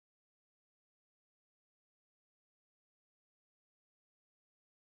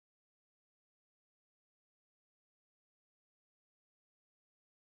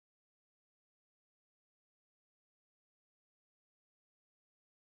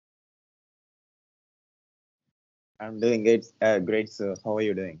I'm doing it great, sir. How are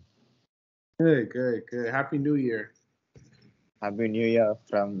you doing? Good, good, good. Happy New Year. Happy New Year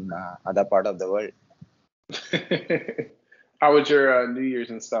from other part of the world. How was your New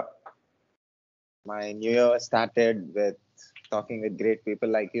Year's and stuff? My New Year started with talking with great people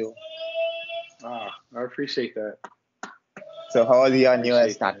like you. I appreciate that. So how was your New Year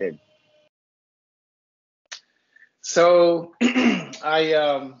Appreciate that. started? So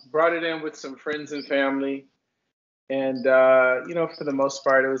I brought it in with some friends and family, and for the most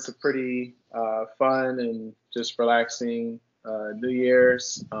part, it was a pretty fun and just relaxing New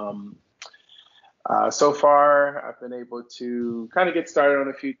Year's. So far, I've been able to kind of get started on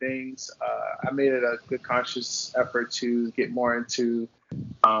a few things. I made it a good conscious effort to get more into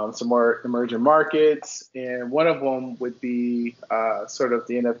some more emerging markets, and one of them would be sort of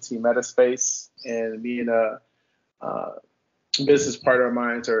the NFT meta space. And me and a business partner of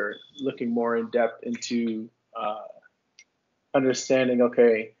mine are looking more in depth into understanding,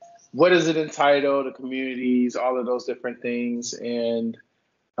 okay, what is it entitled, the communities, all of those different things, and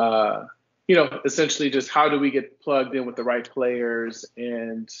essentially just how do we get plugged in with the right players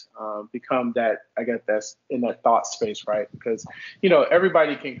and become that, I guess that's in that thought space, right? Because,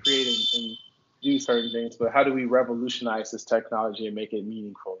 everybody can create and do certain things, but how do we revolutionize this technology and make it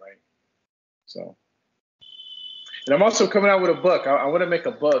meaningful, right? So, and I'm also coming out with a book. I want to make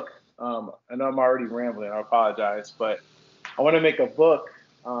a book. I know I'm already rambling. I apologize, but I want to make a book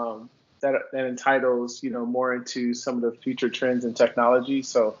that entitles, more into some of the future trends in technology.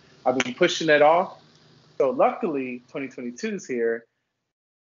 So I've been pushing it off. So luckily, 2022 is here.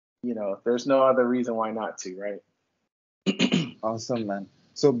 There's no other reason why not to, right? Awesome, man.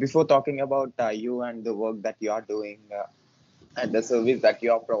 So before talking about you and the work that you are doing and the service that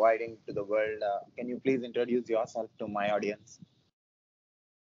you are providing to the world, can you please introduce yourself to my audience?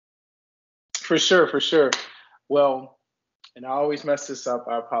 For sure, for sure. Well, and I always mess this up.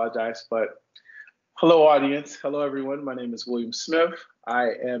 I apologize, but hello, audience. Hello, everyone. My name is William Smith.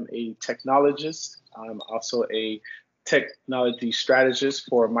 I am a technologist. I'm also a technology strategist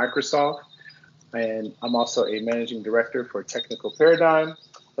for Microsoft, and I'm also a managing director for Technical Paradigm.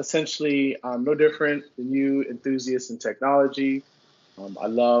 Essentially, I'm no different than you enthusiasts in technology. I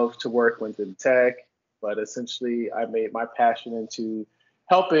love to work within tech, but essentially, I made my passion into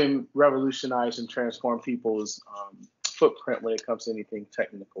helping revolutionize and transform people's footprint when it comes to anything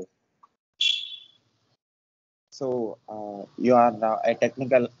technical. So you are a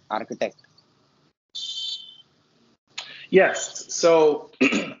technical architect. Yes. So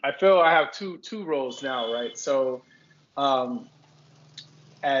I feel I have two roles now, right? So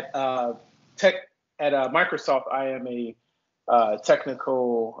at tech at Microsoft, I am a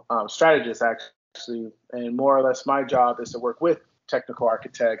technical strategist actually, and more or less my job is to work with technical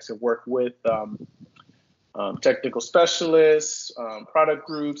architects and work with technical specialists, product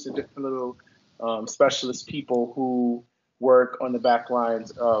groups, and different little specialist people who work on the back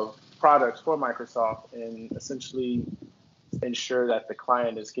lines of products for Microsoft and essentially ensure that the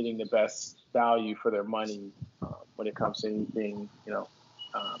client is getting the best value for their money when it comes to anything,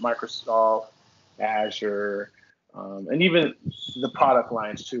 Microsoft, Azure, and even the product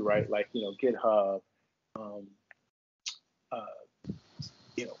lines too, right? Like, GitHub, um, uh,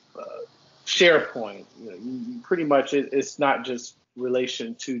 SharePoint. You pretty much it's not just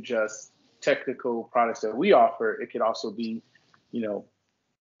relation to just technical products that we offer. It could also be, you know,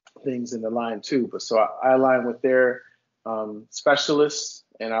 things in the line too. But so I align with their specialists,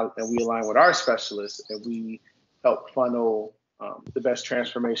 and we align with our specialists, and we help funnel the best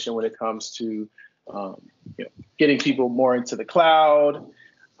transformation when it comes to getting people more into the cloud,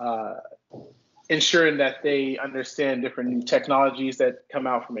 uh, ensuring that they understand different new technologies that come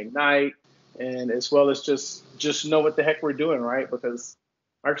out from Ignite, and as well as just know what the heck we're doing, right? Because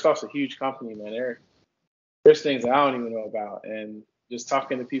Microsoft's a huge company, man. There's things I don't even know about, and just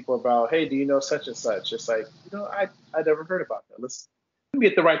talking to people about, hey, do you know such and such? It's like, I never heard about that. Let me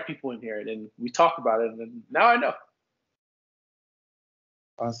get the right people in here, and then we talk about it, and then now I know.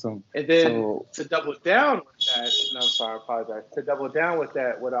 Awesome. And then So to double down with that, no, I'm sorry, I apologize. To double down with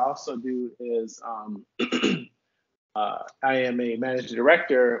that, what I also do is I am a managing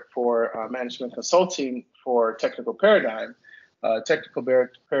director for management consulting for Technical Paradigm.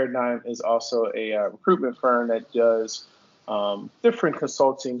 Paradigm is also a recruitment firm that does different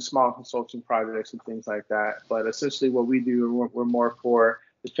consulting, small consulting projects and things like that. But essentially what we do, we're more for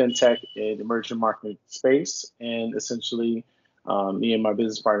the fintech and emerging market space. And essentially me and my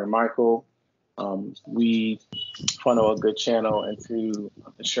business partner, Michael, we funnel a good channel into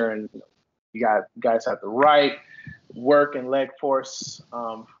ensuring you guys have the right work and leg force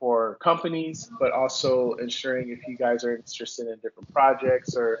for companies, but also ensuring if you guys are interested in different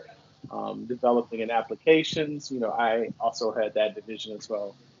projects or developing in applications, I also had that division as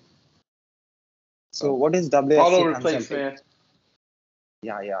well. So what is All WSC over the place, Consulting? man.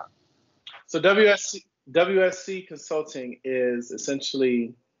 Yeah, yeah. So WSC Consulting is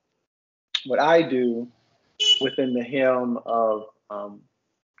essentially what I do within the helm of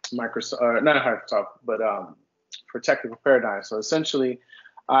Microsoft, not Microsoft, but for Technical Paradigm. So essentially,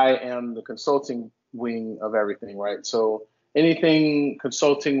 I am the consulting wing of everything, right? So anything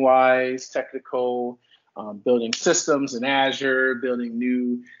consulting wise, technical, building systems in Azure, building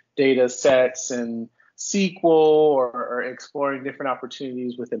new data sets and SQL, or exploring different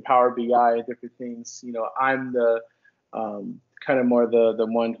opportunities within Power BI and different things. I'm the kind of more the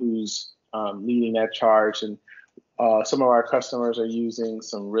one who's leading that charge, and some of our customers are using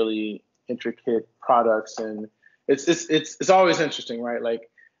some really intricate products, and it's always interesting, right? Like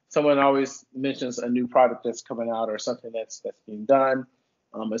someone always mentions a new product that's coming out or something that's being done.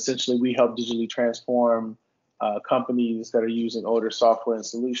 Essentially, we help digitally transform companies that are using older software and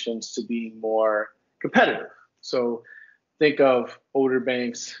solutions to be more competitive. So think of older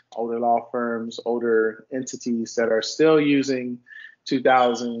banks, older law firms, older entities that are still using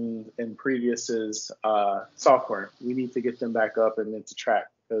 2000 and previous's software. We need to get them back up and into track,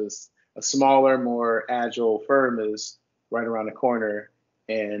 because a smaller, more agile firm is right around the corner,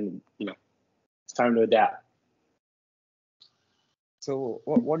 and it's time to adapt. So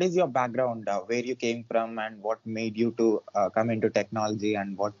what is your background, where you came from, and what made you to come into technology,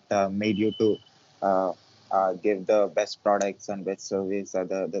 and what made you to give the best products and best service,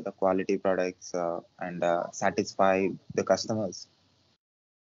 the quality products, and satisfy the customers?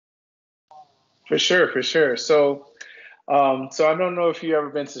 For sure. So I don't know if you ever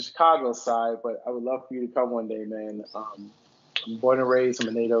been to Chicago side, but I would love for you to come one day, man. I'm born and raised. I'm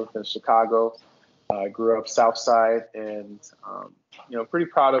a native in Chicago. I grew up South Side, and pretty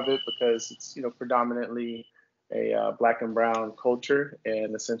proud of it, because it's predominantly a black and brown culture,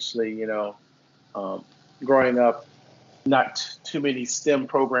 and essentially growing up, not too many STEM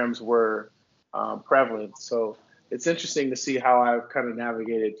programs were prevalent. So it's interesting to see how I've kind of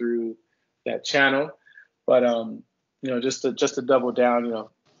navigated through that channel. But just to double down,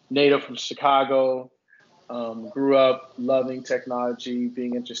 native from Chicago, grew up loving technology,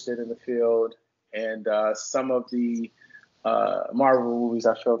 being interested in the field, and some of the Marvel movies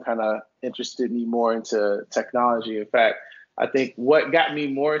I feel kind of interested me more into technology. In fact, I think what got me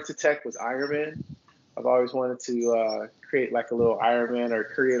more into tech was Iron Man. I've always wanted to create like a little Iron Man or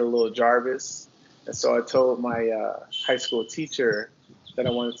create a little Jarvis. And so I told my high school teacher that I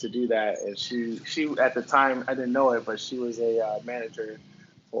wanted to do that. And she at the time, I didn't know it, but she was a manager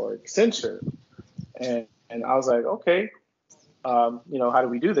for Accenture. And I was like, okay, how do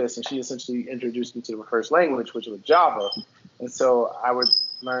we do this? And she essentially introduced me to the first language, which was Java. And so I would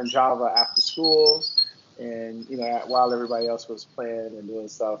learn Java after school. And, while everybody else was playing and doing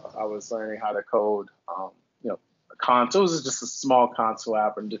stuff, I was learning how to code, a console. It was just a small console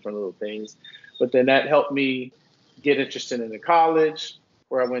app and different little things. But then that helped me get interested in the college,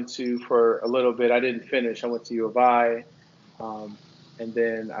 where I went to for a little bit. I didn't finish. I went to U of I, and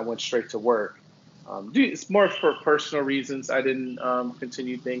then I went straight to work. It's more for personal reasons. I didn't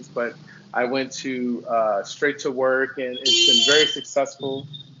continue things, but I went to straight to work, and it's been very successful.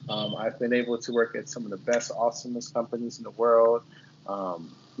 I've been able to work at some of the best, awesomest companies in the world.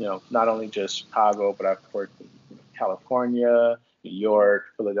 Not only just Chicago, but I've worked in California, New York,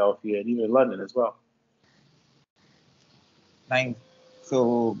 Philadelphia, and even London as well. Nice.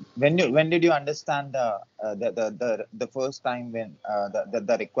 So when did you understand the first time when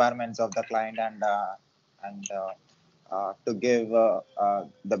the requirements of the client, and to give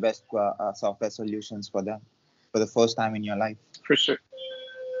the best software solutions for them for the first time in your life? For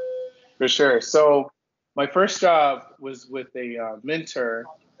sure. So my first job was with a mentor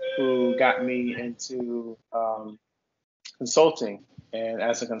who got me into consulting. And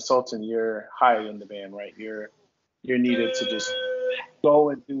as a consultant, you're highly in demand, right? You're needed to just go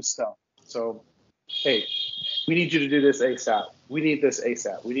and do stuff. So, hey, we need you to do this ASAP. We need this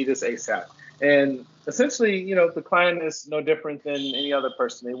ASAP. We need this ASAP. And essentially, the client is no different than any other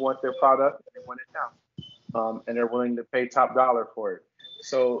person. They want their product and they want it now. And they're willing to pay top dollar for it.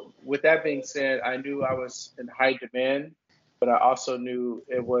 So with that being said, I knew I was in high demand, but I also knew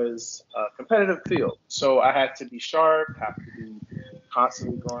it was a competitive field. So I had to be sharp, have to be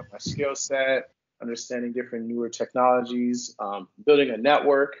constantly growing my skill set, understanding different newer technologies, building a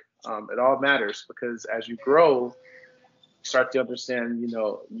network. It all matters, because as you grow, you start to understand,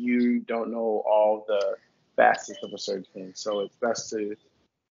 you don't know all the fastest of a certain thing. So it's best to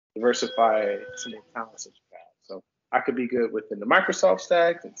diversify some of the talents that you have. So I could be good within the Microsoft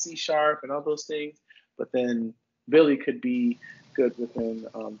stack and C Sharp and all those things, but then Billy could be good within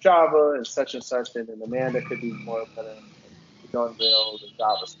Java and such, and then Amanda could be more better on Rails and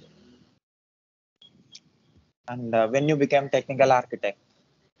JavaScript. And when you became technical architect?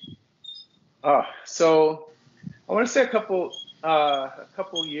 So I want to say a couple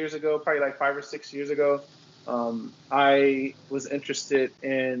years ago, probably like 5 or 6 years ago, I was interested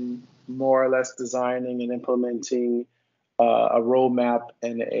in more or less designing and implementing a roadmap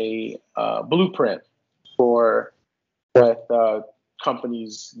and a blueprint for what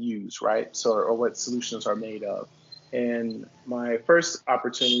companies use, right? So, or what solutions are made of. And my first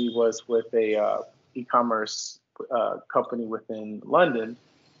opportunity was with a e-commerce company within London,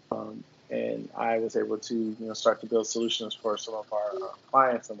 and I was able to, start to build solutions for some of our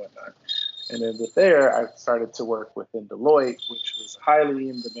clients and whatnot. And then with there, I started to work within Deloitte, which was highly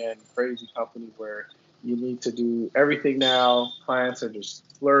in demand, crazy company where you need to do everything now. Clients are just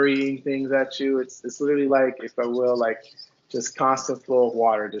flurrying things at you. It's literally like, if I will, like just constant flow of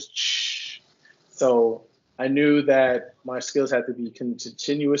water, just shh. So I knew that my skills had to be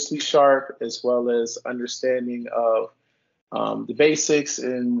continuously sharp, as well as understanding of the basics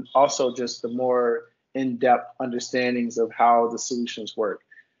and also just the more in-depth understandings of how the solutions work.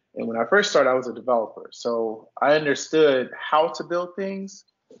 And when I first started, I was a developer. So I understood how to build things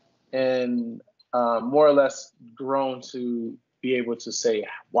and more or less grown to be able to say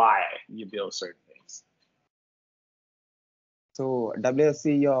why you build certain things. So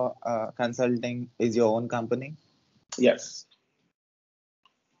WSC, your consulting is your own company? Yes.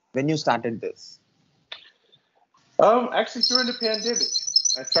 When you started this? Actually, during the pandemic.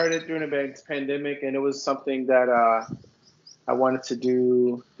 I started during the pandemic, and it was something that I wanted to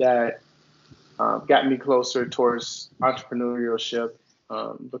do that got me closer towards entrepreneurship,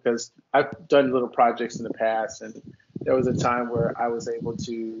 because I've done little projects in the past, and there was a time where I was able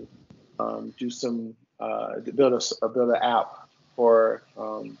to do some build an app for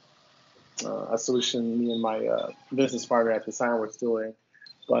a solution me and my business partner at the time was doing.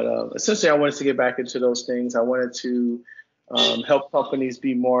 But essentially, I wanted to get back into those things. I wanted to help companies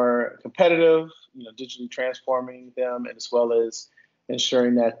be more competitive, digitally transforming them, as well as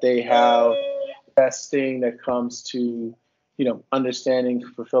ensuring that they have the best thing that comes to, understanding,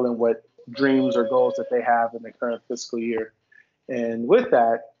 fulfilling what dreams or goals that they have in the current fiscal year. And with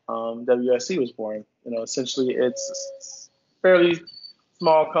that, WSC was born. Essentially, it's fairly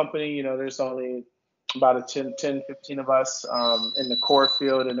small company. There's only about 10, 15 of us in the core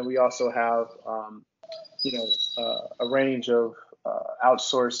field, and then we also have a range of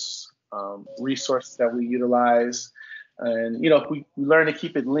outsource resources that we utilize. And we learn to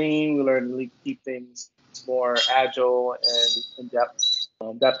keep it lean. We learn to keep things more agile and in depth.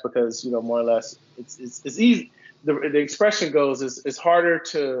 That's because more or less it's easy. The expression goes is it's harder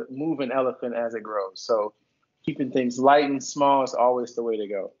to move an elephant as it grows. So keeping things light and small is always the way to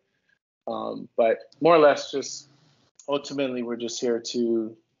go. But more or less, just ultimately, we're just here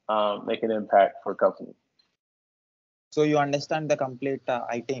to make an impact for a company. So you understand the complete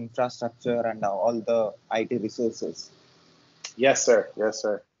IT infrastructure and all the IT resources? Yes, sir. Yes,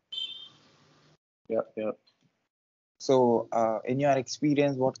 sir. Yep, yep. So in your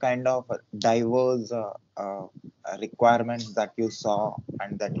experience, what kind of diverse requirements that you saw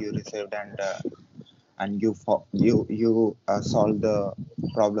and that you received, and you solved the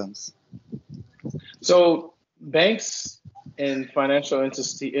problems? So banks and financial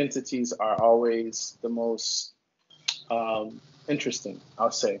entities are always the most interesting,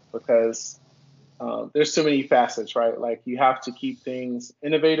 I'll say, because there's so many facets, right? Like you have to keep things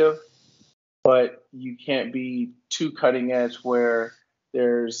innovative, but you can't be too cutting edge where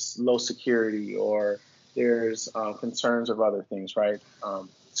there's low security or there's concerns of other things, right?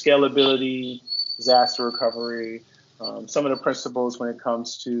 Scalability, disaster recovery, some of the principles when it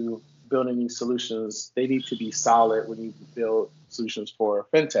comes to building these solutions, they need to be solid when you build solutions for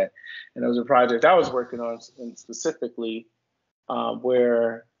fintech. And there was a project I was working on specifically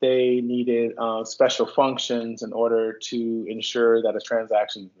where they needed special functions in order to ensure that a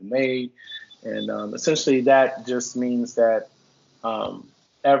transaction has been made. And essentially that just means that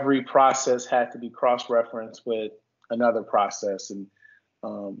every process had to be cross-referenced with another process. And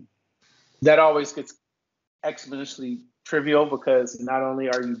that always gets exponentially trivial because not only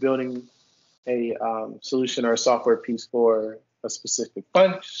are you building a solution or a software piece for a specific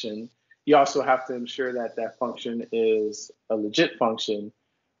function, you also have to ensure that that function is a legit function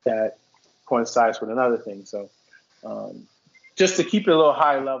that coincides with another thing. So just to keep it a little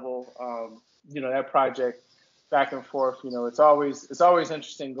high level, that project back and forth. It's always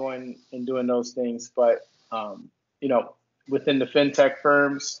interesting going and doing those things. But you know, within the fintech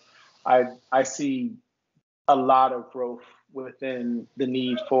firms, I see a lot of growth within the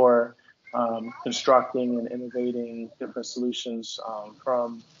need for constructing and innovating different solutions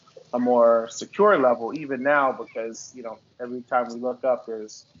from a more secure level, even now, because every time we look up,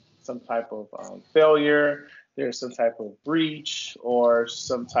 there's some type of failure, there's some type of breach, or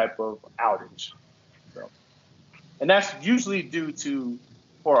some type of outage. So, and that's usually due to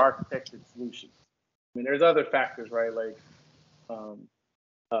poor architected solutions. I mean, there's other factors, right? Like um,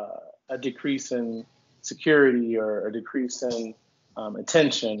 a decrease in security or a decrease in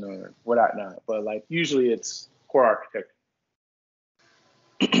attention or whatnot. But like usually it's core architecture.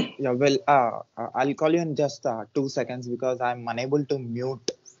 Yeah, well, I'll call you in just 2 seconds because I'm unable to mute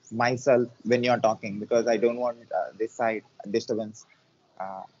myself when you're talking because I don't want this side disturbance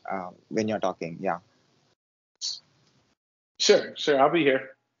when you're talking. Yeah, Sure, I'll be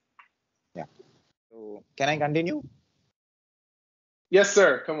here. yeah. So can I continue? Yes,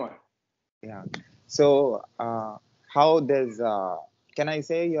 sir. Come on. Yeah. So how does can I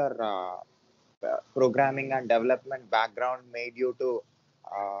say your programming and development background made you to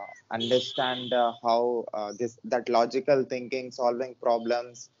understand how this that logical thinking, solving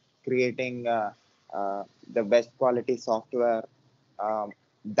problems, creating the best quality software,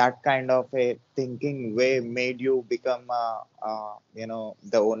 that kind of a thinking way made you become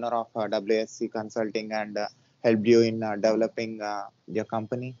the owner of WSC Consulting and helped you in developing your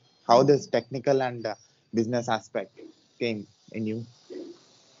company? How this technical and business aspect came in you?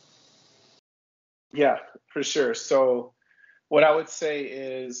 Yeah, for sure. So what I would say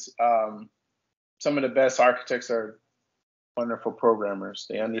is some of the best architects are wonderful programmers.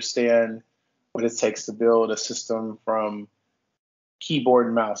 They understand what it takes to build a system from keyboard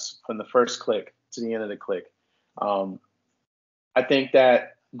and mouse, from the first click to the end of the click. Um, I think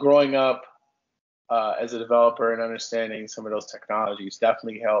that growing up as a developer and understanding some of those technologies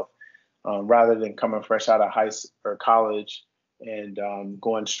definitely help, rather than coming fresh out of high school or college and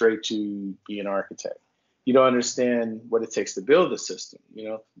going straight to be an architect. You don't understand what it takes to build a system.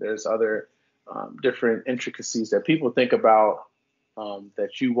 There's other different intricacies that people think about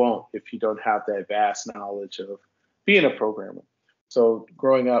that you won't if you don't have that vast knowledge of being a programmer. So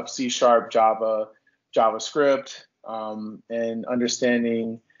growing up, C Sharp, Java, JavaScript, and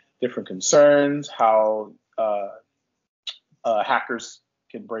understanding different concerns, how hackers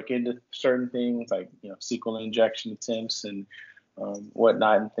can break into certain things like SQL injection attempts and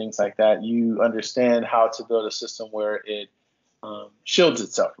whatnot and things like that. You understand how to build a system where it shields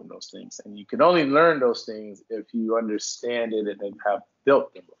itself from those things, and you can only learn those things if you understand it and have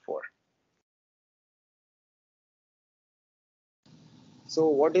built them before. So,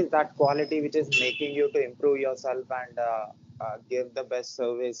 what is that quality which is making you to improve yourself and give the best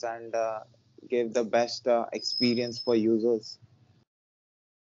service and give the best experience for users?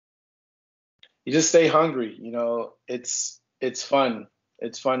 You just stay hungry. It's fun.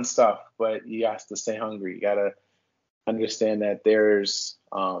 It's fun stuff, but you have to stay hungry. You gotta understand that there's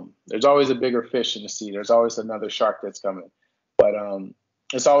always a bigger fish in the sea. There's always another shark that's coming. But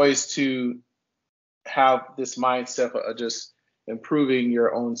it's always to have this mindset of just improving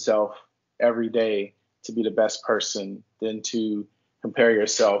your own self every day to be the best person than to compare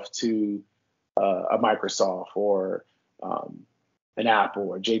yourself to a Microsoft or an Apple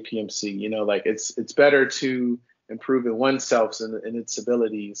or JPMC. Like it's better to improve in oneself and its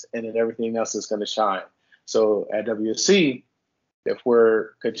abilities, and then everything else is going to shine. So at WSC, if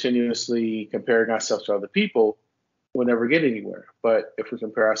we're continuously comparing ourselves to other people, we'll never get anywhere. But if we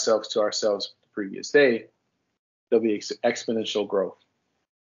compare ourselves to ourselves the previous day, there'll be exponential growth.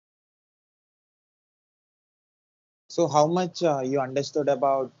 So, how much you understood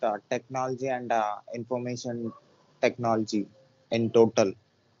about technology and information technology in total?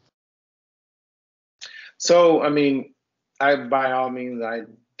 So, I mean, by all means, I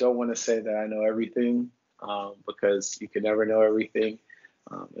don't want to say that I know everything because you can never know everything.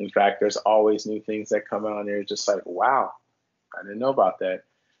 In fact, there's always new things that come out, and you're just like, wow, I didn't know about that.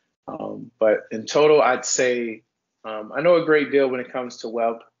 But in total, I'd say I know a great deal when it comes to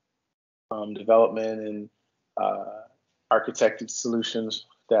web development and architected solutions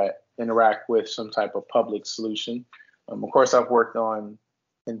that interact with some type of public solution. Of course, I've worked on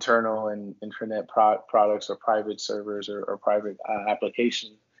internal and intranet products or private servers or private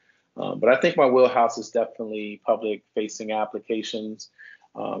applications. But I think my wheelhouse is definitely public facing applications,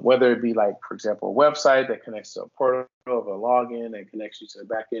 whether it be like, for example, a website that connects to a portal of a login and connects you to the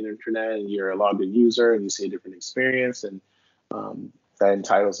backend internet, and you're a logged in user and you see a different experience, and that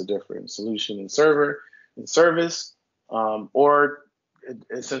entitles a different solution and server. in service, or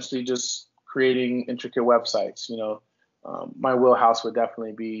essentially just creating intricate websites. My wheelhouse would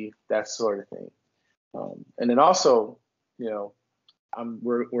definitely be that sort of thing. And then also, you know,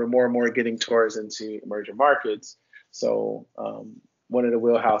 we're more and more getting towards into emerging markets. So one of the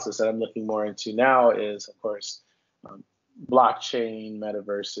wheelhouses that I'm looking more into now is, of course, um, blockchain,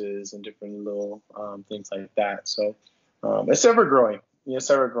 metaverses, and different little things like that. So it's ever growing. It's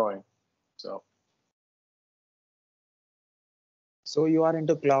ever growing. So, So you are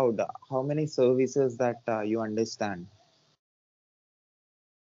into cloud. How many services that you understand?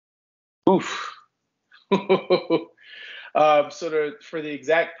 oof. For the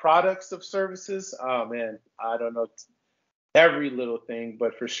exact products of services, oh man, I don't know every little thing,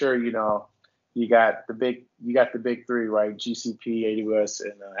 but for sure, you got the big three, right? GCP, AWS,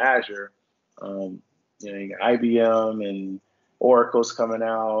 and Azure. Um, you got IBM and Oracle's coming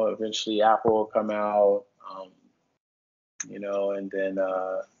out. Eventually, Apple will come out. And then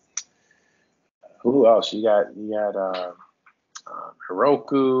who else? You got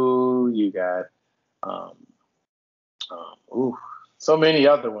Heroku. You got um, so many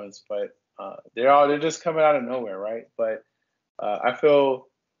other ones, but they're just coming out of nowhere, right? But I feel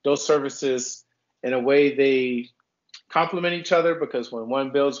those services, in a way, they complement each other, because when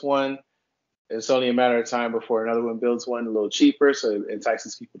one builds one, it's only a matter of time before another one builds one a little cheaper, so it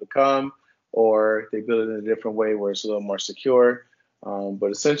entices people to come, or they build it in a different way where it's a little more secure.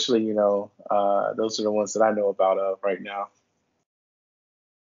 But essentially, those are the ones that I know about right now.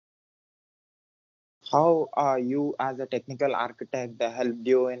 How you, as a technical architect, helped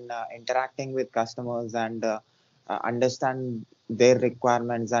you in interacting with customers and understand their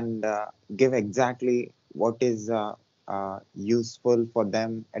requirements and give exactly what is useful for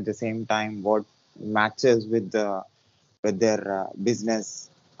them, at the same time what matches with their business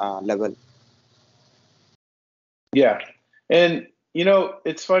level? Yeah. And,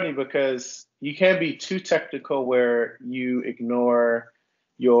 it's funny because you can be too technical where you ignore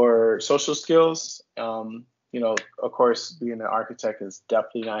your social skills. Of course, being an architect is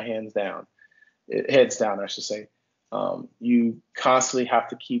definitely not heads down, I should say. You constantly have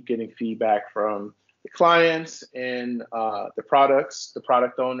to keep getting feedback from the clients and the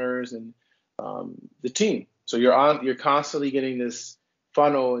product owners, and the team. So you're constantly getting this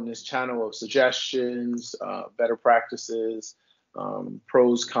funnel and this channel of suggestions, better practices,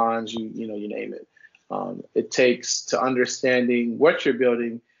 pros, cons, you name it. It takes to understanding what you're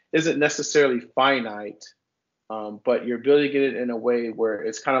building isn't necessarily finite, but you're building it in a way where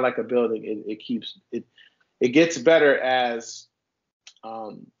it's kind of like a building. It gets better as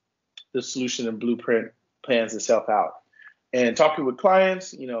um, the solution and blueprint plans itself out. And talking with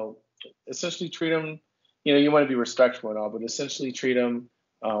clients, essentially treat them, you want to be respectful and all, but essentially treat them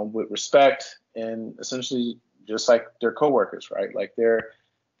with respect, and essentially just like they're coworkers, right? Like they're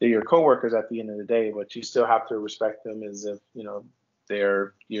your coworkers at the end of the day, but you still have to respect them as if,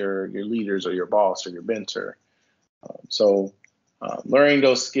 they're your leaders or your boss or your mentor. So learning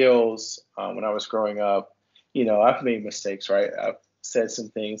those skills when I was growing up, I've made mistakes, right? I've said some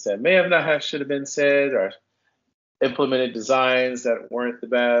things that may have not have should have been said, or implemented designs that weren't the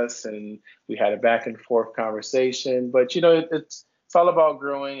best, and we had a back and forth conversation. But it's all about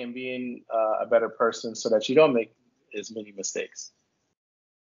growing and being a better person so that you don't make as many mistakes.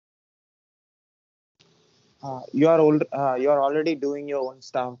 You are already doing your own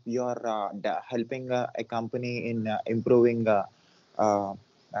stuff. You are helping a company in improving uh,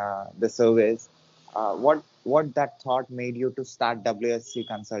 the service. What that thought made you to start WSC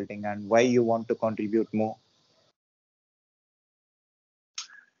Consulting, and why you want to contribute more?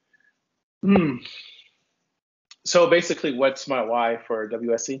 Hmm. So basically, what's my why for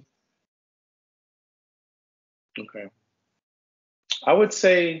WSC? Okay. I would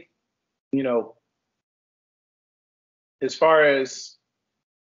say, you know, as far as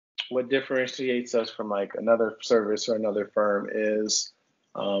what differentiates us from like another service or another firm is,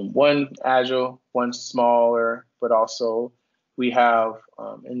 one agile, one smaller, but also we have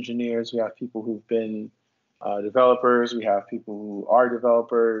engineers, we have people who've been developers, we have people who are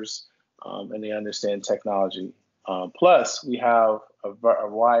developers, and they understand technology. Plus, we have a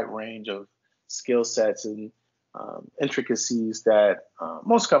wide range of skill sets and intricacies that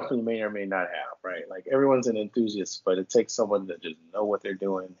most companies may or may not have, right? Like everyone's an enthusiast, but it takes someone to just know what they're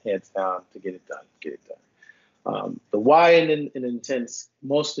doing, heads down, to get it done, the why and intents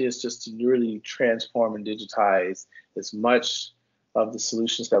mostly is just to really transform and digitize as much of the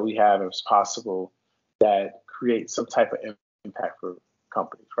solutions that we have as possible that create some type of impact for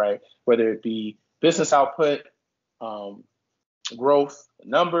companies, right? Whether it be business output, um, growth,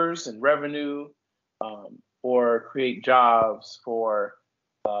 numbers, and revenue, or create jobs for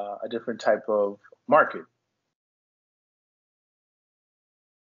a different type of market.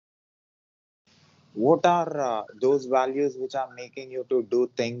 What are those values which are making you to do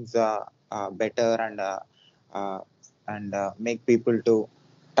things better uh, and make people to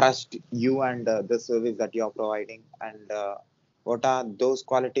trust you and the service that you are providing? And what are those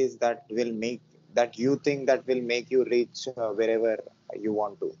qualities that will make that you think that will make you reach wherever you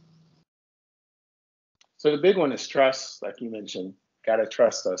want to? So the big one is trust, like you mentioned. Gotta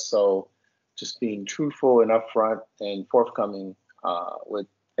trust us. So just being truthful and upfront and forthcoming with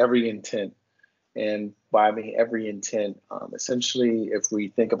every intent. And by having every intent, essentially, if we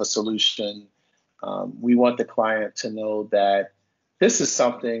think of a solution, we want the client to know that this is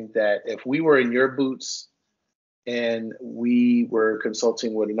something that if we were in your boots and we were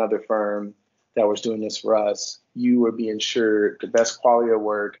consulting with another firm that was doing this for us, you would be ensured the best quality of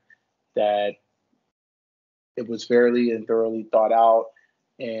work, that it was fairly and thoroughly thought out,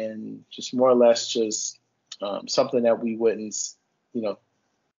 and just more or less just something that you know,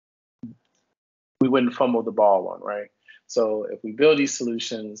 we wouldn't fumble the ball on, right? So if we build these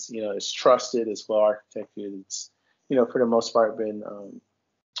solutions, it's trusted, it's well architected, it's, for the most part been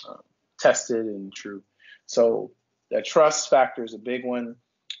tested and true. So that trust factor is a big one.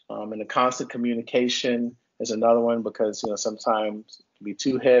 And the constant communication is another one, because sometimes it can be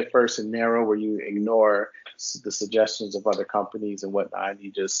too head first and narrow, where you ignore the suggestions of other companies and whatnot.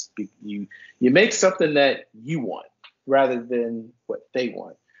 You make something that you want rather than what they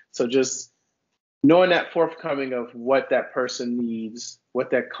want. So just knowing that forthcoming of what that person needs, what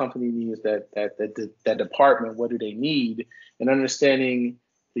that company needs, that department, what do they need, and understanding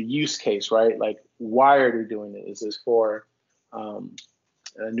the use case, right? Like, why are they doing it? Is this for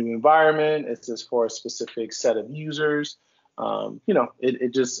a new environment? Is this for a specific set of users?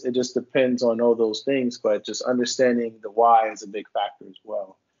 It just depends on all those things, but just understanding the why is a big factor as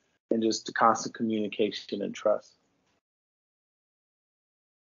well, and just the constant communication and trust.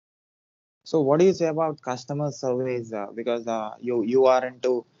 So, what do you say about customer surveys? Because you are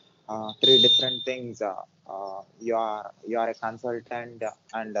into three different things. You are a consultant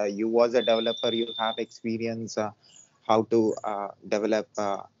and you was a developer. You have experience how to develop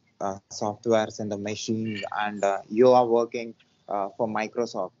softwares in the machine, and you are working for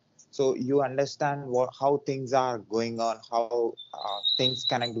Microsoft. So you understand how things are going on, how things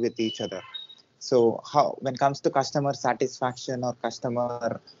connect with each other. So how when it comes to customer satisfaction or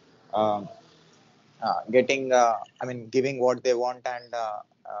customer um, getting I mean giving what they want and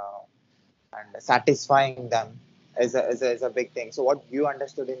satisfying them is a big thing. So what you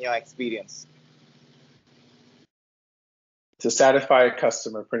understood in your experience? To satisfy a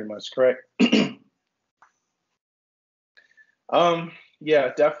customer, pretty much, correct?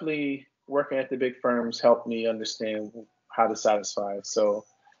 Yeah, definitely working at the big firms helped me understand how to satisfy. So,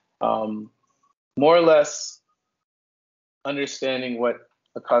 more or less understanding what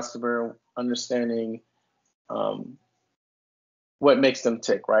a customer, understanding what makes them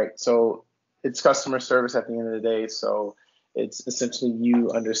tick, right? So it's customer service at the end of the day. So it's essentially you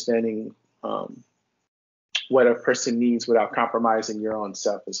understanding what a person needs without compromising your own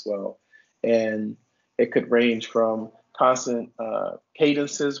self as well. And it could range from constant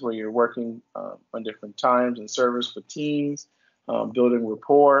cadences, where you're working on different times and service with teams, building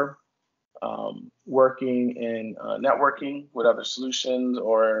rapport, working and networking with other solutions,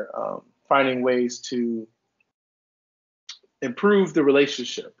 or finding ways to improve the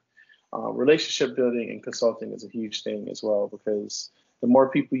relationship. Relationship building and consulting is a huge thing as well, because the more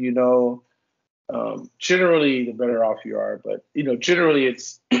people you know, generally the better off you are. But generally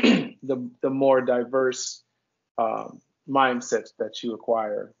it's the more diverse mindsets that you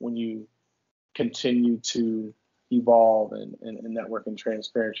acquire when you continue to evolve and network and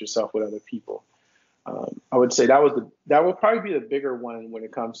transparent yourself with other people. I would say that will probably be the bigger one when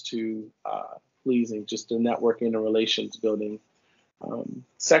it comes to pleasing, just the networking and relations building.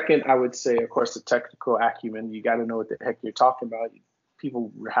 Second, I would say, of course, the technical acumen. You got to know what the heck you're talking about.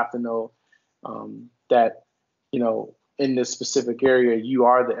 People have to know that, in this specific area, you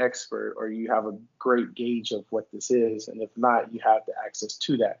are the expert, or you have a great gauge of what this is. And if not, you have the access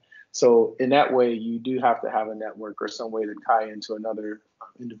to that. So in that way, you do have to have a network or some way to tie into another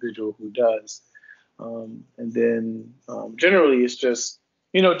individual who does. And then generally, it's just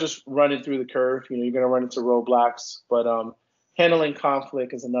running through the curve. You're going to run into roadblocks, but handling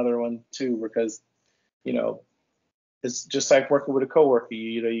conflict is another one too, because it's just like working with a coworker.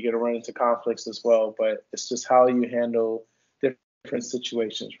 You're going to run into conflicts as well, but it's just how you handle different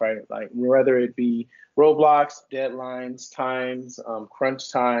situations, right? Like whether it be roadblocks, deadlines, times,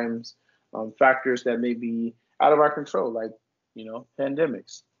 crunch times, factors that may be out of our control, like,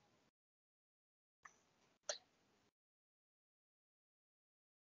 pandemics.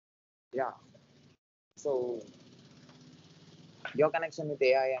 Yeah. So your connection with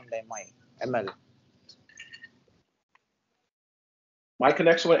AI and ML. My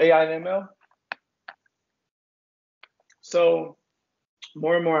connection with AI and ML. So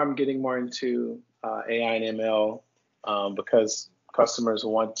more and more, I'm getting more into AI and ML because customers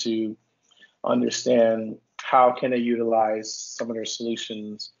want to understand how can they utilize some of their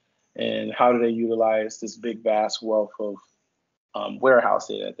solutions and how do they utilize this big, vast wealth of warehouse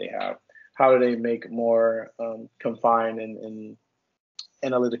data that they have. How do they make more confined and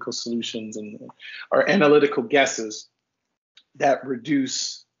analytical solutions or analytical guesses that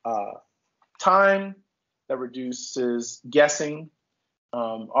reduce time, that reduces guessing.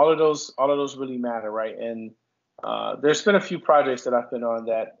 All of those really matter, right? And there's been a few projects that I've been on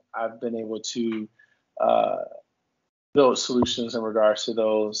that I've been able to uh, build solutions in regards to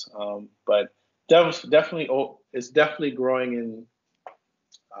those. But definitely, it's definitely growing in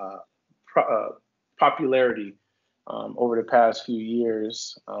uh, popularity over the past few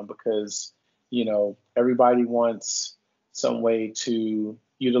years because everybody wants some way to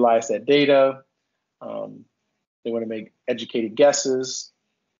utilize that data. Um, they want to make educated guesses.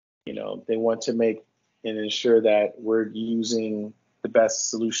 They want to make and ensure that we're using the best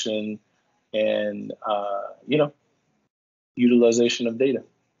solution and utilization of data.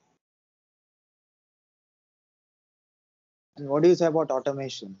 And what do you say about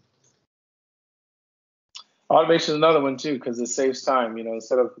automation? Automation is another one too because it saves time.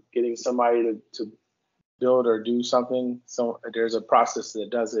 Instead of getting somebody to build or do something, so there's a process that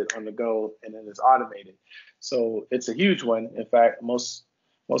does it on the go and then it's automated. So it's a huge one. In fact, most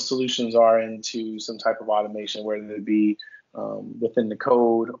solutions are into some type of automation, whether it be within the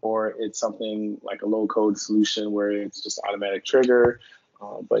code or it's something like a low code solution where it's just automatic trigger.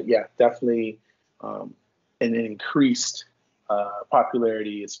 But yeah, definitely an increased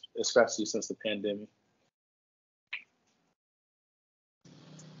popularity, especially since the pandemic.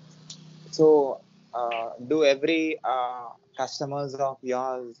 So, do every customers of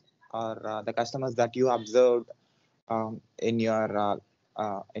yours or the customers that you observed in your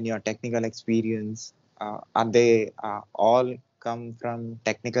technical experience, are they all come from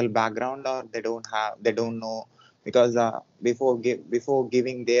technical background or they don't know because before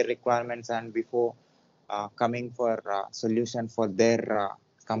giving their requirements and before coming for solution for their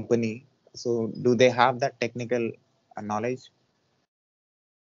company, so do they have that technical knowledge?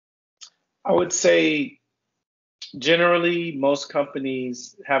 I would say generally, most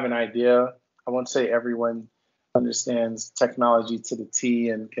companies have an idea. I won't say everyone understands technology to the T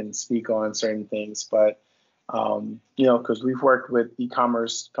and can speak on certain things, but because we've worked with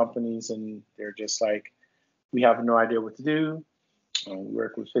e-commerce companies and they're just like, we have no idea what to do. We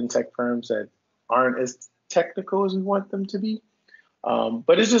work with fintech firms that aren't as technical as we want them to be.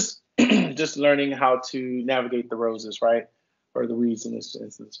 But it's just just learning how to navigate the roses, right, or the weeds in this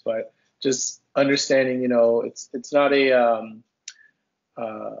instance. But just understanding, it's not a I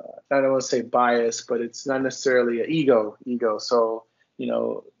don't want to say bias, but it's not necessarily an ego. So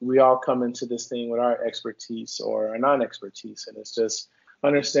we all come into this thing with our expertise or our non-expertise, and it's just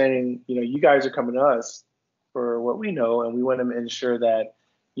understanding, you guys are coming to us for what we know, and we want to ensure that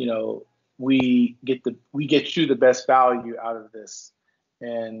you know we get you the best value out of this.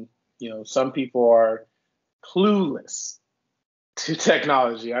 And some people are clueless to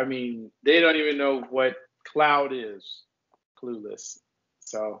technology. I mean, they don't even know what cloud is. Clueless.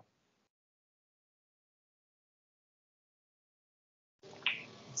 So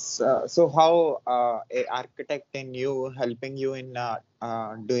So how a architect in you helping you in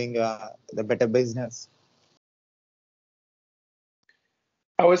doing the better business?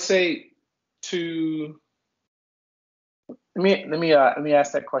 I would say to let me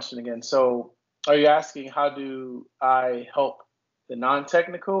ask that question again. So are you asking how do I help the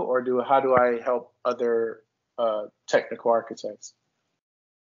non-technical, or how do I help other technical architects?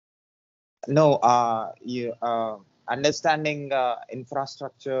 No, you understanding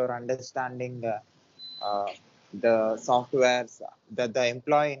infrastructure, understanding uh, the softwares that the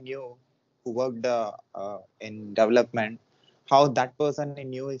employee in you who worked in development, how that person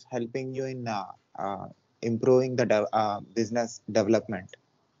in you is helping you in improving the business development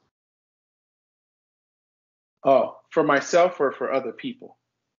Oh, for myself or for other people?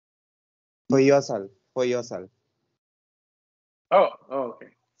 for yourself, for yourself. Oh, okay.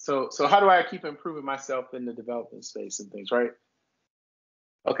 So how do I keep improving myself in the development space and things, right?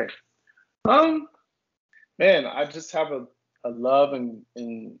 Okay. Um, Man, I just have a love and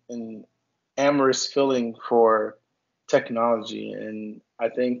amorous feeling for technology, and I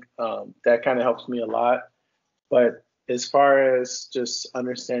think that kind of helps me a lot. But as far as just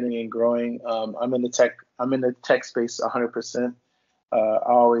understanding and growing, I'm in the tech space 100%. I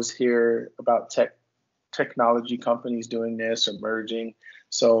always hear about technology companies doing this or merging.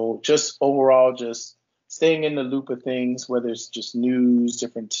 So just overall, just staying in the loop of things, whether it's just news,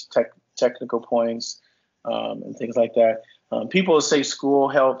 different technical points, and things like that. People say school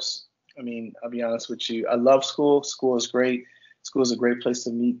helps. I mean, I'll be honest with you. I love school. School is great. School is a great place to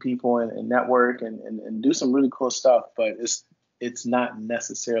meet people and network and do some really cool stuff. But it's not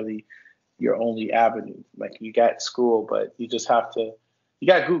necessarily your only avenue. Like you got school, but you just have to. You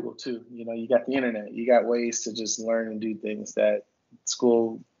got Google too. You know, you got the internet. You got ways to just learn and do things that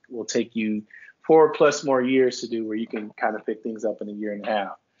school will take you 4+ more years to do, where you can kind of pick things up in a year and a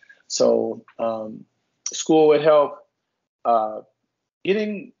half. So school would help. Uh,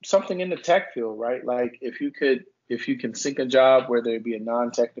 Getting something in the tech field, right? Like if you can sync a job, whether it be a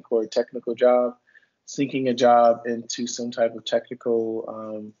non-technical or technical job, syncing a job into some type of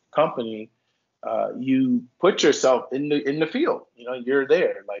technical company, you put yourself in the field. You know, you're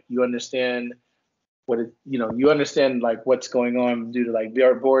there. Like you understand you understand like what's going on due to like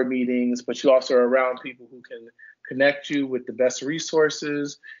board meetings, but you also are around people who can connect you with the best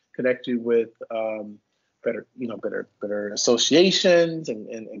resources, connect you with better associations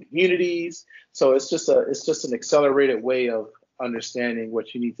and communities. So it's just an accelerated way of understanding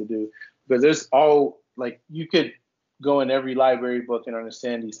what you need to do, because there's all like you could go in every library book and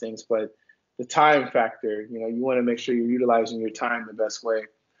understand these things, but the time factor, you want to make sure you're utilizing your time the best way.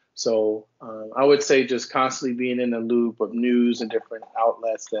 So I would say just constantly being in the loop of news and different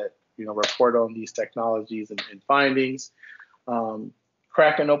outlets that report on these technologies and findings.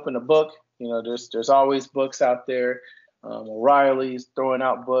 Cracking open a book, there's always books out there. O'Reilly's throwing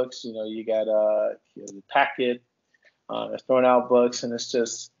out books. You got the Packet that's throwing out books, and it's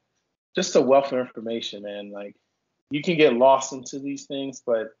just a wealth of information, man. Like you can get lost into these things,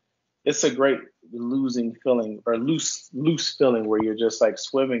 but it's a great losing feeling or loose feeling where you're just like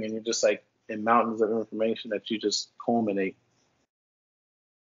swimming and you're just like in mountains of information that you just culminate.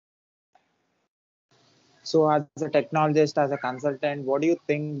 So, as a technologist, as a consultant, what do you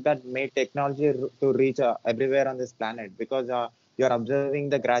think that made technology to reach everywhere on this planet? Because you're observing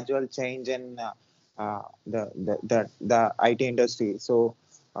the gradual change in the IT industry. So,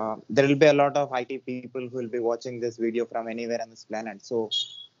 there will be a lot of IT people who will be watching this video from anywhere on this planet. So,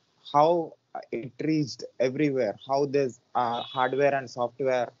 how it reached everywhere? How this hardware and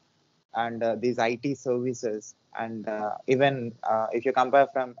software and these IT services, and even if you compare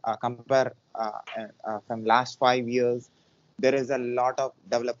from last 5 years, there is a lot of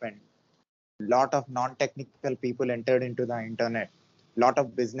development, lot of non-technical people entered into the internet, lot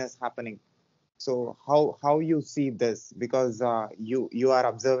of business happening. So how you see this? Because you are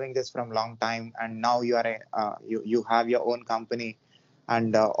observing this from long time, and now you are you have your own company,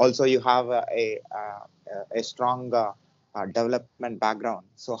 and also you have a strong development background.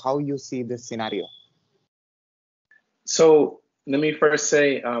 So how you see this scenario? So let me first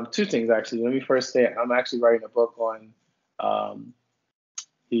say two things, actually. Let me first say I'm actually writing a book on um,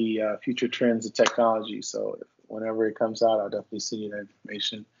 the future trends of technology. So whenever it comes out, I'll definitely send you that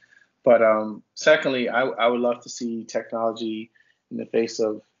information. But secondly, I would love to see technology in the face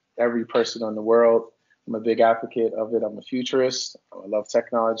of every person in the world. I'm a big advocate of it. I'm a futurist. I love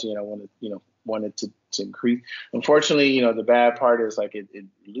technology, and I want it to increase. Unfortunately, the bad part is like it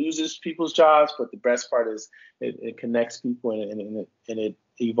loses people's jobs, but the best part is it connects people and it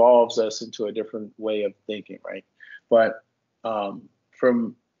evolves us into a different way of thinking, right? But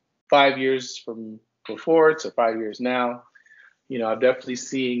from 5 years from before to 5 years now, I'm definitely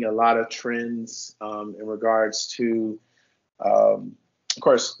seeing a lot of trends in regards to, of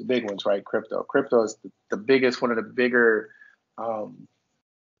course, the big ones, right? Crypto. Crypto is the biggest, one of the bigger,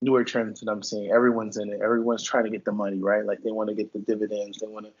 newer trends that I'm seeing. Everyone's in it. Everyone's trying to get the money, right? Like they want to get the dividends. They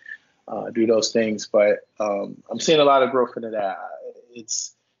want to do those things. But I'm seeing a lot of growth in that.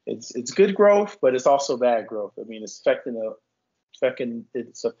 It's good growth, but it's also bad growth. I mean, it's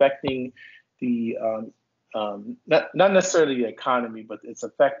affecting the not necessarily the economy, but it's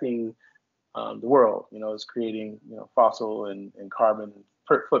affecting the world. It's creating fossil and carbon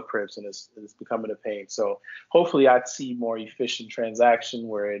footprints, and it's becoming a pain. So hopefully, I'd see more efficient transaction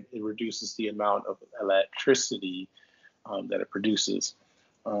where it reduces the amount of electricity that it produces.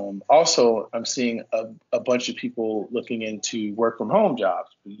 Also, I'm seeing a bunch of people looking into work from home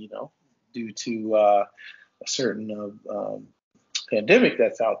jobs. Due to a certain pandemic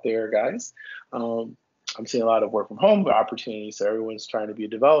that's out there, guys. I'm seeing a lot of work from home opportunities. So everyone's trying to be a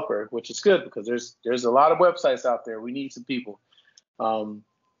developer, which is good because there's a lot of websites out there. We need some people. Um,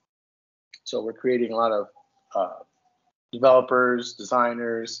 so we're creating a lot of developers,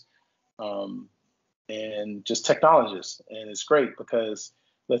 designers, um, and just technologists. And it's great because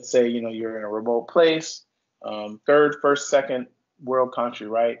let's say, you're in a remote place, third, first, second world country,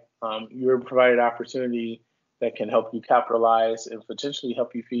 right? You're provided opportunity that can help you capitalize and potentially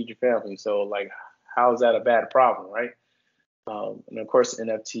help you feed your family. So like, how is that a bad problem, right? And of course,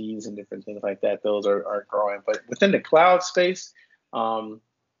 NFTs and different things like that, those are growing. But within the cloud space, and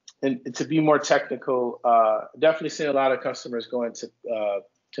to be more technical, definitely seeing a lot of customers going to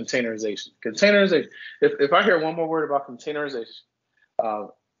containerization. Containerization. If I hear one more word about containerization,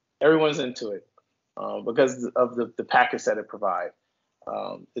 everyone's into it because of the package that it provides.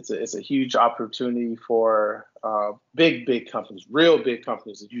 It's a huge opportunity for big companies, real big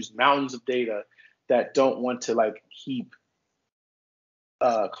companies that use mountains of data that don't want to like keep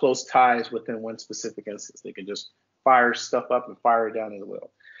close ties within one specific instance. They can just fire stuff up and fire it down as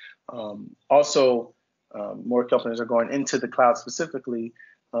well. Also, more companies are going into the cloud specifically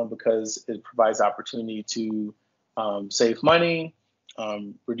because it provides opportunity to save money,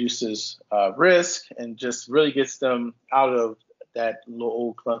 reduces risk, and just really gets them out of that little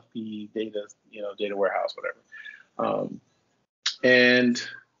old clunky data warehouse, whatever. And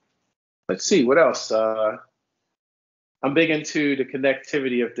let's see, what else? I'm big into the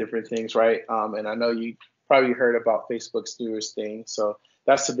connectivity of different things, right? And I know you probably heard about Facebook's newest thing. So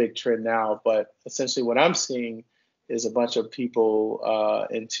that's a big trend now. But essentially what I'm seeing is a bunch of people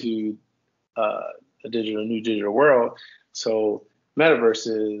into a new digital world. So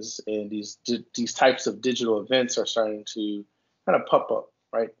metaverses and these types of digital events are starting to kind of pop up,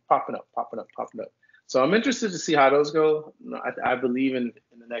 right? Popping up. So I'm interested to see how those go. I believe in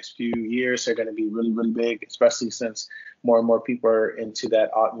the next few years they're going to be really, really big, especially since more and more people are into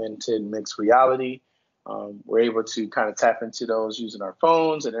that augmented mixed reality. We're able to kind of tap into those using our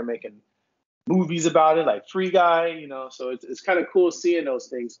phones, and they're making movies about it, like Free Guy, So it's kind of cool seeing those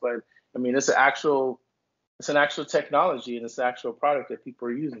things. But I mean, it's an actual technology, and it's an actual product that people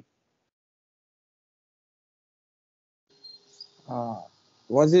are using. Uh,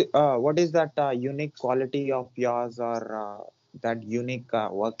 what is that unique quality of yours, or that unique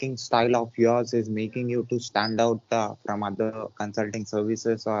working style of yours is making you to stand out from other consulting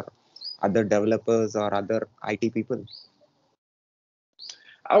services or other developers or other IT people?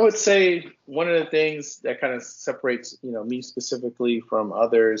 I would say one of the things that kind of separates, me specifically from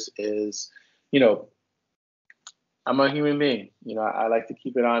others is, you know, I'm a human being. I like to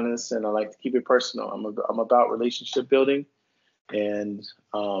keep it honest and I like to keep it personal. I'm about relationship building, and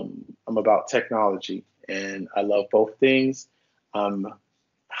I'm about technology, and I love both things. I'm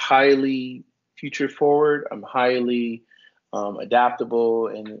highly future forward. I'm highly adaptable,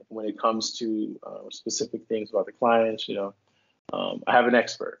 and when it comes to specific things about the clients, I have an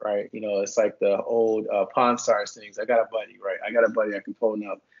expert, right? It's like the old Pawn Stars things. I got a buddy, right? I got a buddy I can phone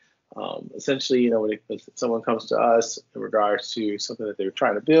up. Essentially, when someone comes to us in regards to something that they're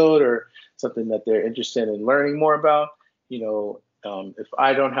trying to build or something that they're interested in learning more about, if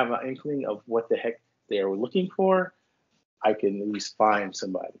I don't have an inkling of what the heck they're looking for, I can at least find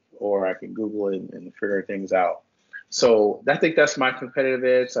somebody, or I can Google it and figure things out. So I think that's my competitive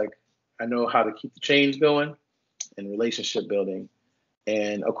edge. Like, I know how to keep the chains going and relationship building.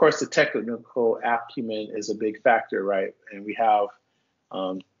 And of course, the technical acumen is a big factor, right? And we have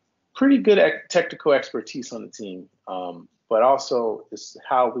pretty good technical expertise on the team, but also it's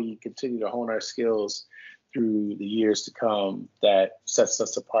how we continue to hone our skills through the years to come that sets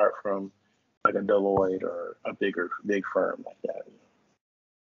us apart from like a Deloitte or a big firm like that.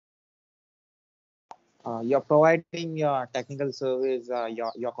 You're providing your technical service,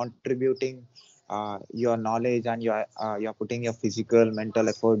 you're contributing your knowledge, and you're putting your physical, mental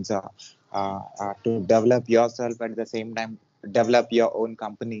efforts to develop yourself, at the same time develop your own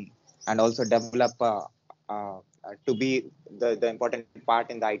company, and also develop to be the important part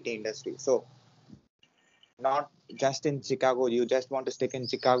in the IT industry. So not just in Chicago, you just want to stick in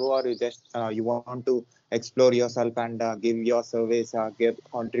Chicago, or you want to explore yourself and give your service,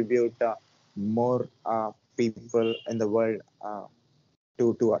 contribute more people in the world,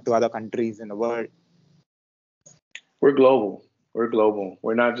 to other countries in the world. We're global. We're global.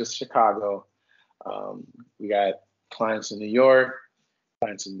 We're not just Chicago. We got clients in New York,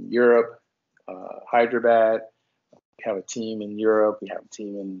 clients in Europe, Hyderabad. We have a team in Europe. We have a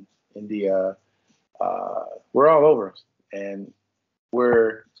team in India. We're all over, and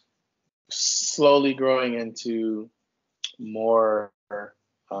we're slowly growing into more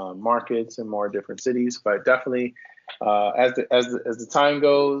markets and more different cities. But definitely, as the time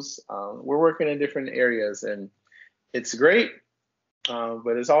goes, we're working in different areas, and it's great,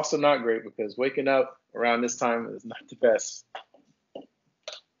 but it's also not great because waking up around this time is not the best.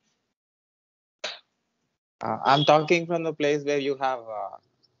 I'm talking from the place where you have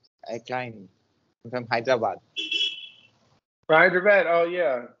a client from Hyderabad. Hyderabad, oh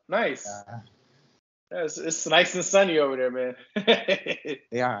yeah, nice. Uh, Yeah, it's nice and sunny over there, man.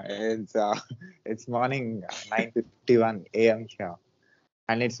 yeah, it's morning 9:51 a.m. here,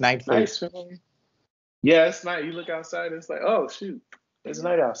 and it's nightfall. Nice, man. Yeah, it's night. You look outside, it's like, oh shoot, it's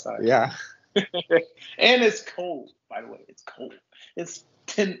night outside. Yeah, And it's cold, by the way. It's cold. It's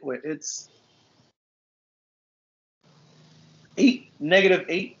 10. It's 8,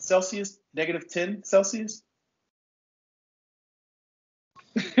 -8 Celsius, -10 Celsius.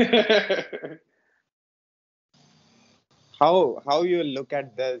 how you look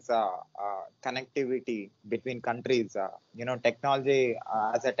at this connectivity between countries? Technology.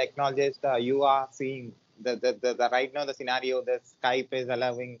 As a technologist, you are seeing the right now the scenario. The Skype is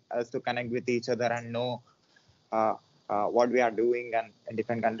allowing us to connect with each other and know uh, what we are doing and in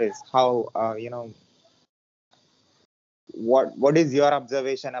different countries. How what is your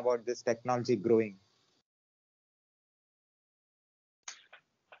observation about this technology growing?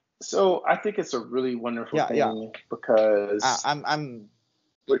 So I think it's a really wonderful Yeah. thing because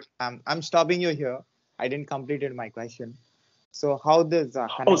I'm stopping you here. I didn't completed my question. So how this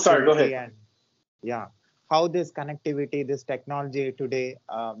oh, sorry, go ahead. connectivity and yeah, how this connectivity, this technology today,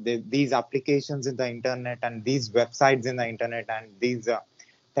 these applications in the internet and these websites in the internet and these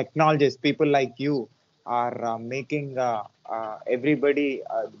technologies, people like you are making everybody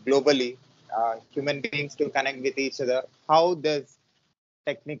globally, human beings to connect with each other. How does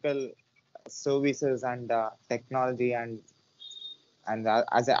technical services and technology and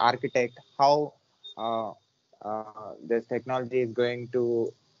as an architect, how uh, this technology is going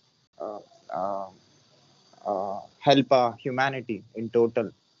to uh, uh, help humanity in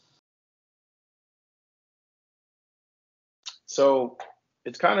total? So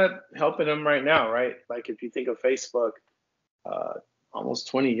it's kind of helping them right now, right? Like if you think of Facebook, uh, almost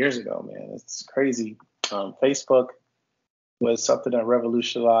 20 years ago, man, it's crazy. Facebook was something that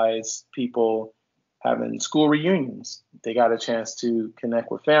revolutionized people having school reunions. They got a chance to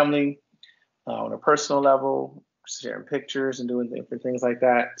connect with family on a personal level, sharing pictures and doing different things like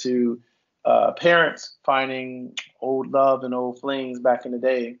that, to parents finding old love and old flings back in the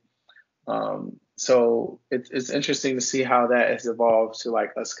day. So it's interesting to see how that has evolved to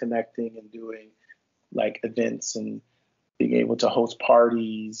like us connecting and doing like events and being able to host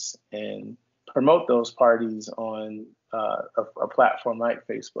parties and promote those parties on a platform like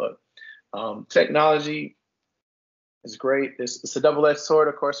Facebook. Technology is great. It's a double-edged sword.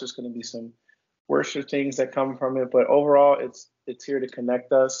 Of course, there's going to be some worse things that come from it, but overall, it's here to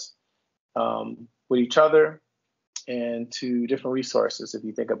connect us with each other and to different resources. If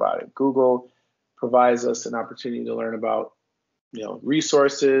you think about it, Google provides us an opportunity to learn about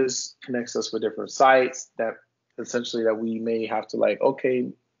resources, connects us with different sites that essentially that we may have to like,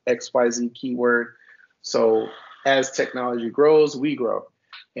 okay, XYZ keyword. So as technology grows, we grow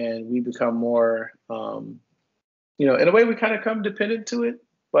and we become more, in a way we kind of come dependent to it,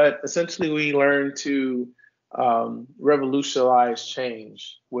 but essentially we learn to revolutionize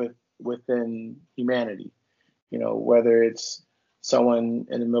change within humanity, whether it's someone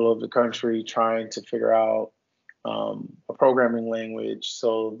in the middle of the country trying to figure out a programming language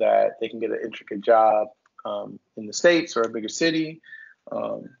so that they can get an intricate job in the States or a bigger city.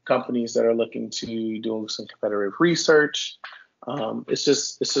 Companies that are looking to do some competitive research. It's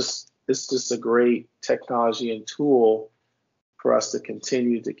just a great technology and tool for us to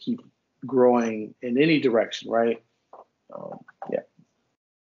continue to keep growing in any direction, right? Yeah.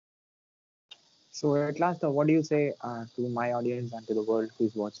 So at last, what do you say to my audience and to the world who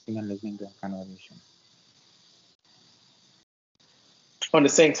is watching and listening to our conversation? On the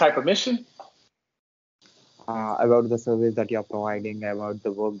same type of mission? About the service that you're providing, about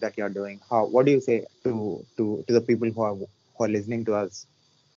the work that you're doing. What do you say to the people who are listening to us?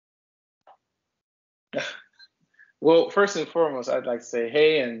 Well, first and foremost, I'd like to say,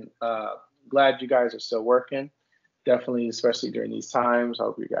 hey, and glad you guys are still working. Definitely, especially during these times. I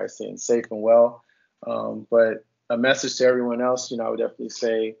hope you guys staying safe and well. But a message to everyone else, I would definitely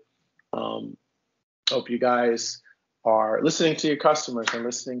say, hope you guys are listening to your customers and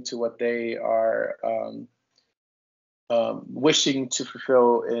listening to what they are wishing to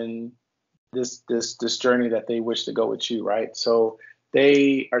fulfill in this journey that they wish to go with you, right? So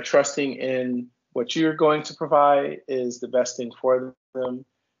they are trusting in what you're going to provide is the best thing for them.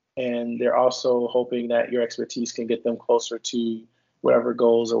 and they're also hoping that your expertise can get them closer to whatever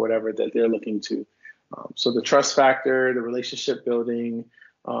goals or whatever that they're looking to. So the trust factor, the relationship building,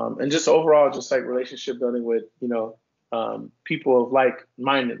 and just overall, just like relationship building with, people of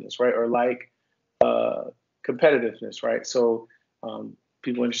like-mindedness, right? Or competitiveness, right? So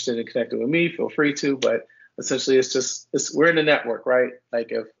people interested in connecting with me, feel free to, but essentially we're in a network, right?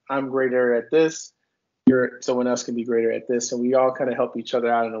 Like if I'm greater at this, someone else can be greater at this, and we all kind of help each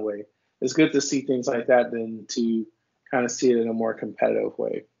other out in a way. It's good to see things like that than to kind of see it in a more competitive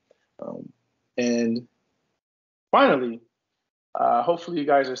way. And finally, hopefully you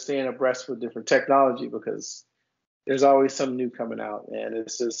guys are staying abreast with different technology, because there's always something new coming out, and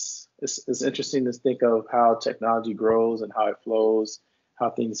it's interesting to think of how technology grows and how it flows, how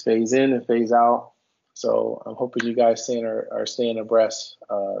things phase in and phase out. So I'm hoping you guys are staying abreast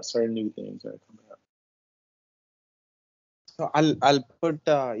certain new things that are coming up. So I'll put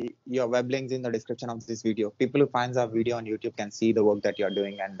your web links in the description of this video. People who finds our video on YouTube can see the work that you're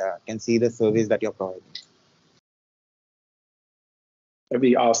doing and can see the service that you're providing. That'd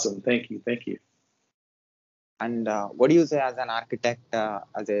be awesome. Thank you. And what do you say as an architect,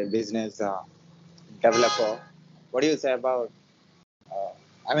 as a business developer? What do you say about?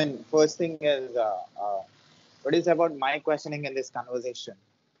 First thing is, what do you say about my questioning in this conversation?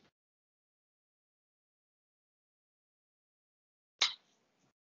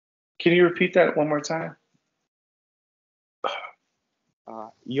 Can you repeat that one more time?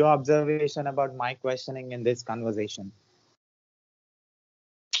 Your observation about my questioning in this conversation.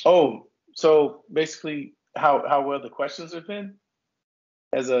 Oh, so basically, how well the questions have been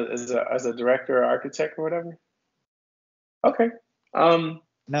as a director or architect or whatever. Okay.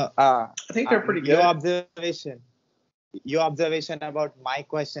 No, I think they're pretty good. Your observation about my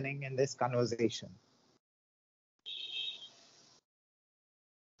questioning in this conversation.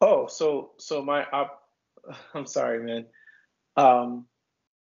 Oh, so I'm sorry, man. I'm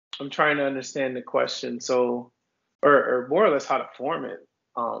trying to understand the question. So, or more or less how to form it.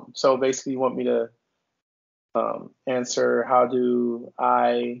 So basically, you want me to answer how do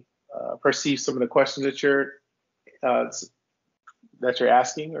I perceive some of the questions that you're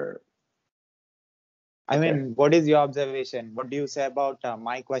asking, or? What is your observation? What do you say about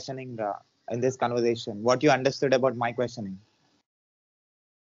my questioning in this conversation? What you understood about my questioning?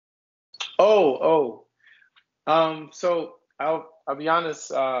 So I'll be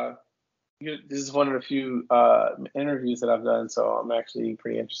honest. This is one of the few interviews that I've done, so I'm actually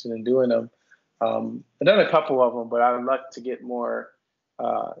pretty interested in doing them. I've done a couple of them, but I'd like to get more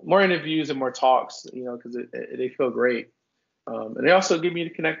interviews and more talks, because they feel great. And they also give me to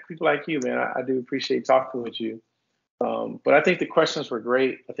connect with people like you, man. I do appreciate talking with you. But I think the questions were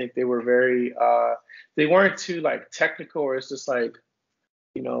great. I think they were very, they weren't too technical, or it's just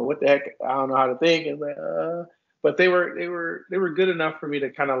what the heck? I don't know how to think. And but they were good enough for me to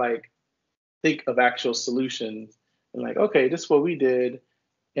kind of think of actual solutions and okay, this is what we did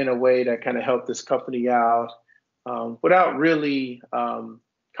in a way that kind of helped this company out without really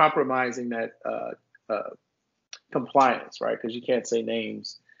compromising that compliance, right? Because you can't say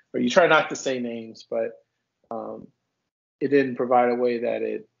names, or you try not to say names, but it didn't provide a way that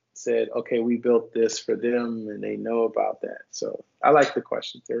it said, okay, we built this for them and they know about that. So I like the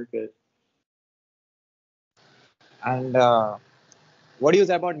questions. They were good. And what do you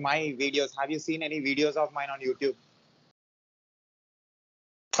say about my videos? Have you seen any videos of mine on YouTube?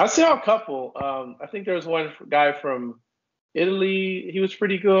 I saw a couple. I think there was one guy from Italy. He was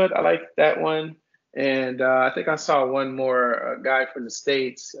pretty good. I liked that one. And I think I saw one more guy from the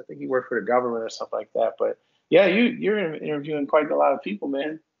States. I think he worked for the government or something like that. But yeah, you're interviewing quite a lot of people,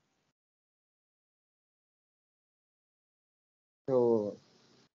 man. So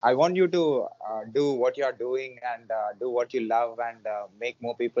I want you to do what you're doing and do what you love and make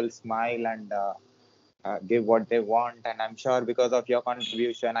more people smile and give what they want. And I'm sure because of your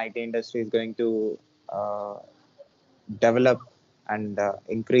contribution, IT industry is going to develop and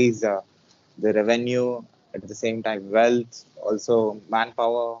increase the revenue, at the same time wealth, also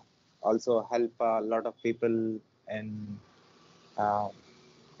manpower, also help a lot of people in uh,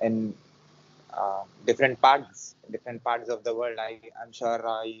 in different parts of the world. I'm sure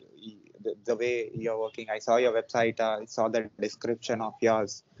the way you're working, I saw your website, I saw the description of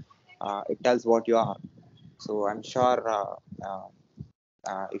yours. It tells what you are. So I'm sure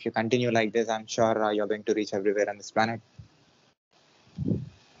if you continue like this, I'm sure you're going to reach everywhere on this planet.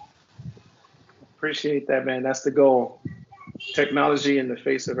 Appreciate that, man. That's the goal. Technology in the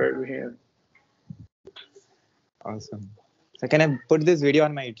face of Abraham. Awesome. So can I put this video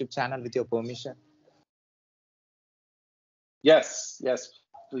on my YouTube channel with your permission? Yes.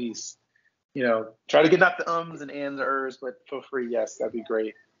 please. Try to get out the ums and ands or ers, but feel free. Yes, that'd be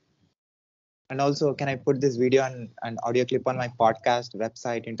great. And also, can I put this video and audio clip on my podcast,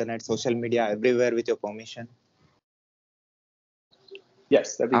 website, internet, social media, everywhere with your permission?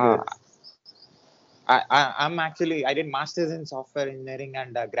 Yes, that'd be good. I did masters in software engineering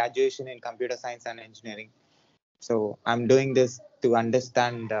and graduation in computer science and engineering. So I'm doing this to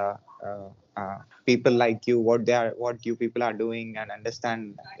understand people like you, what you people are doing, and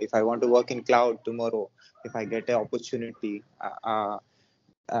understand if I want to work in cloud tomorrow, if I get an opportunity to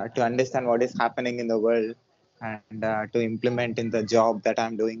understand what is happening in the world and to implement in the job that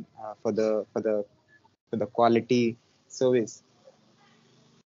I'm doing for the quality service.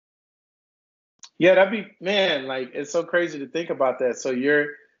 Yeah, that'd be, man, like it's so crazy to think about that. So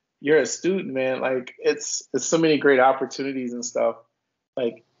you're a student, man. Like it's so many great opportunities and stuff.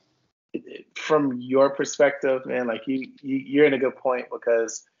 Like from your perspective, man, like you're in a good point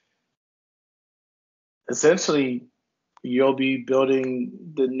because essentially you'll be building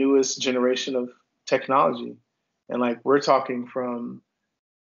the newest generation of technology. And like we're talking from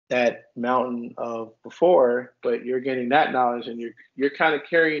that mountain of before, but you're getting that knowledge and you're kind of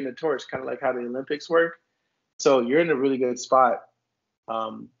carrying the torch, kind of like how the Olympics work. So you're in a really good spot.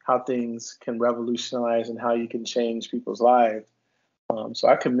 How things can revolutionize and how you can change people's lives. So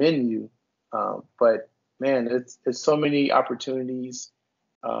I commend you. But man, it's so many opportunities.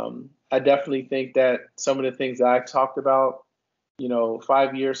 I definitely think that some of the things that I talked about,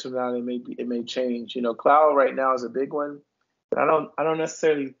 5 years from now, it may change. Cloud right now is a big one, but I don't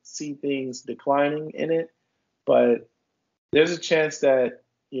necessarily see things declining in it. But there's a chance that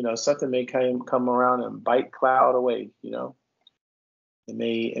something may come around and bite cloud away. It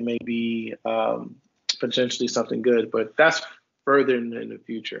may be potentially something good, but that's further in the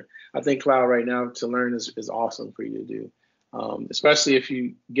future. I think cloud right now to learn is awesome for you to do, especially if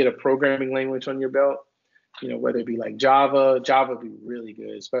you get a programming language on your belt. Whether it be like Java would be really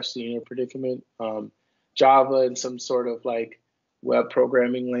good, especially in your predicament. Java and some sort of like web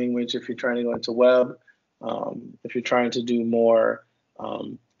programming language if you're trying to go into web. If you're trying to do more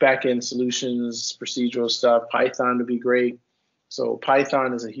back-end solutions, procedural stuff, Python would be great. So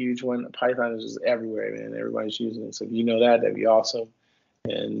Python is a huge one. Python is just everywhere, man. Everybody's using it. So if you know that, that'd be awesome.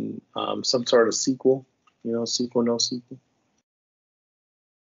 And some sort of SQL, SQL, NoSQL.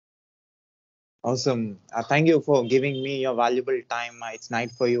 Awesome. Thank you for giving me your valuable time. It's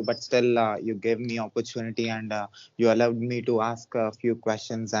night for you, but still you gave me opportunity and you allowed me to ask a few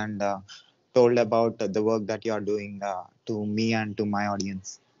questions and told about the work that you are doing to me and to my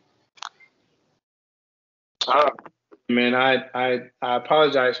audience. Man, I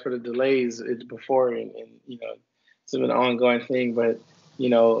apologize for the delays before, and it's been an ongoing thing, but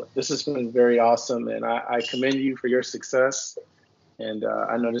this has been very awesome, and I commend you for your success, and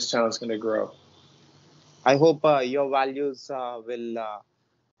I know this channel is going to grow. I hope your values will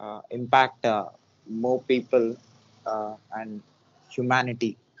impact more people and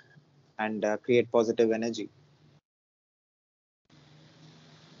humanity and create positive energy.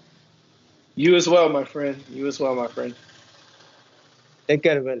 You as well, my friend. You as well, my friend. Take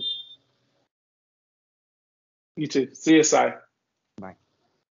care, Will. You too. See you, Sai.